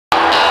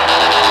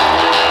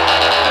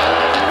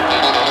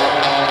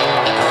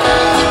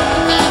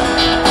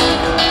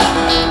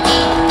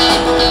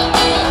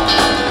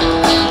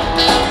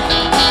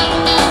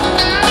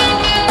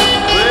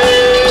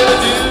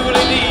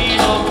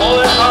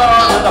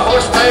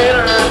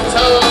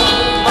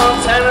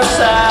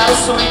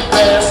sweet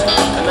grass,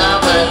 and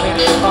I'm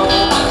headed home.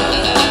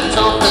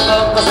 Choking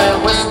buckles and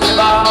whiskey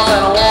bottles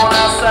and a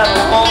worn-out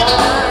saddle horn.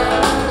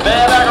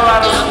 Bareback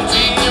riders and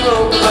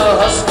G-roads, a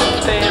husky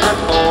tater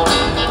corn.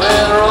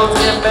 Well, the roads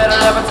get better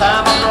every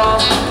time I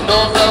cross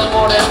north of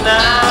 49,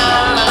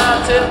 and I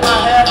tip my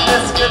hat,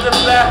 let's get the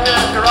back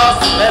and across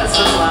the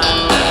medicine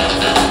line.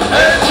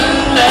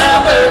 Hurtin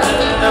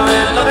Albertan,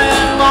 with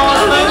nothing more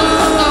to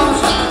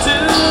lose.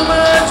 Too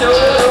much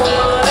oil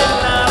money,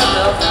 not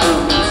enough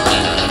booze.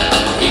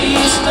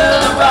 East of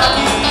the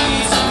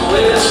Rockies,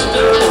 west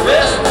of the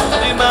West.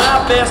 I do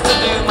my best to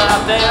do my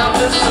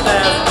damnedest, and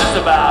that's just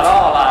about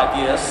all, I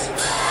guess.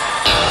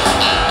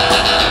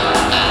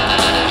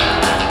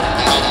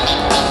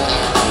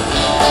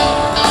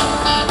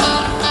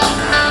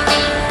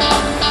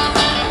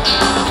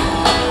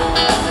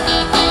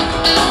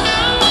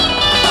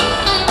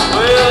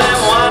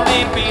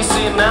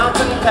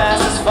 Mountain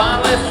passes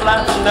finally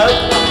flattened out.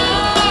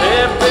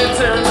 Every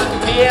turns at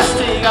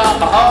PST got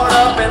my heart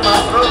up in my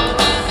throat.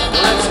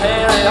 It's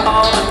hairy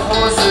hauled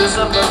horses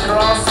up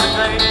across the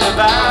Great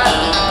Divide.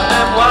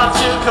 And watch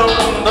you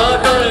coating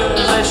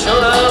buckaroos, they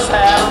showed us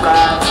how to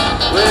ride.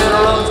 Well, the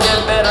roads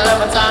get better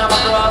every time I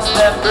cross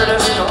that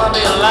British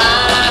Columbia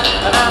line.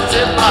 And I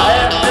tip my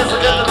hat, this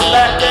will get to the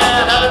back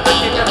end out of the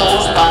kicking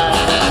horse pie.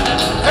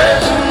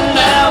 Hurtin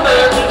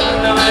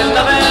Albertan, with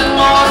nothing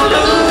more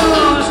to lose.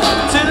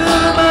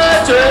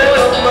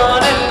 Oil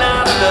money,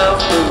 not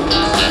enough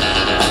booze.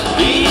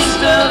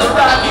 East of the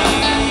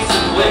Rockies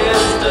and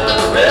west of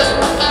the rest.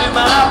 Do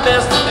my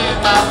best to do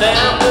my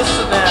damnedest,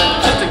 and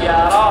that's just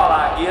about all,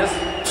 I guess.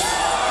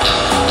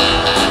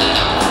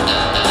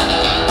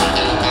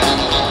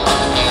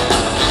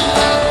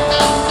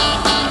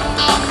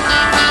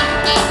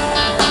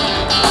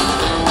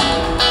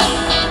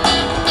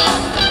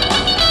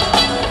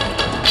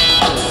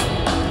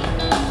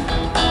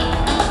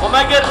 Well,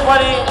 my good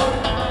buddy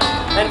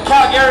and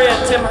Calgary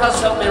and Tim Huss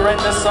helped me write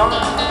this song.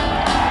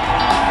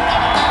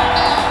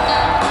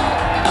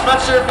 I'm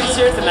not sure if he's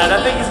here tonight. I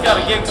think he's got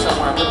a gig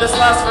somewhere, but this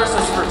last verse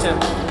is for Tim.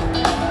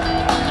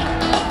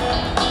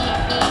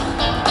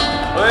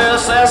 Well,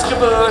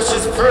 Saskatchewan,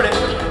 she's pretty.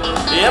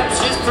 Yep,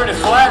 she's pretty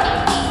flat.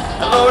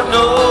 And Lord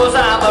knows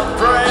I'm a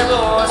prairie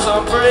boy,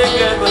 so I'm pretty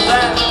good with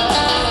that.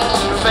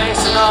 We're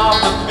facing off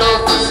the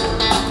Gophers,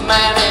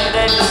 man,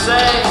 it ain't to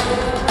say.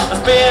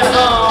 I've been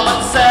home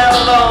and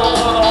sailed home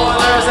for the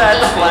Oilers at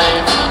the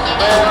Flame.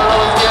 Well, the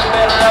roads get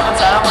better every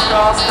time I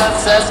cross that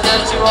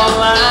Saskatchewan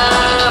line.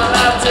 And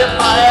I tip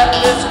my hat,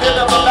 it's good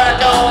to be back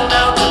on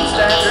Mountain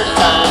Standard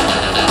Time.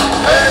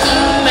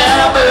 Hurtin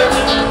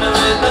Albertan,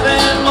 with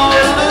nothing more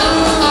to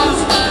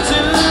lose.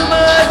 Too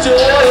much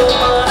oil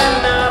money,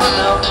 not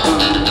enough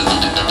booze.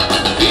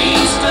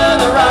 East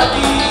of the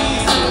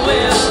Rockies and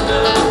west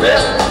of the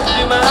rest.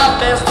 Do my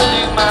best to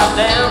do my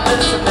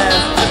damnedest, and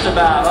that's just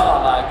about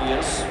all, I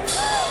guess.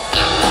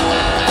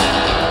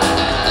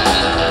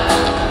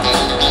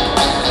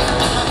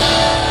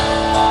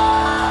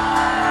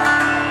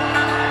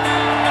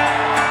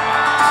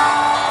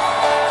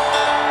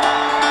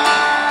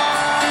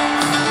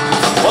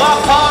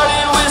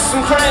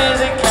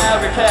 Crazy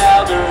Calgary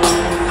cowgirls,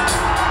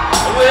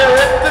 we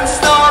ripped and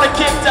snorted,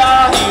 kicked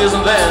our heels,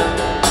 and then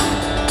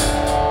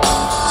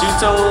she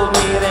told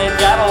me they'd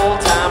got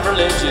old-time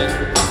religion.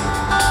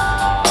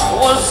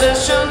 One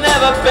says she'll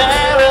never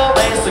bear old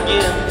age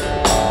again.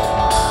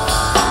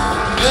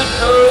 Good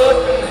foot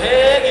and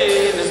head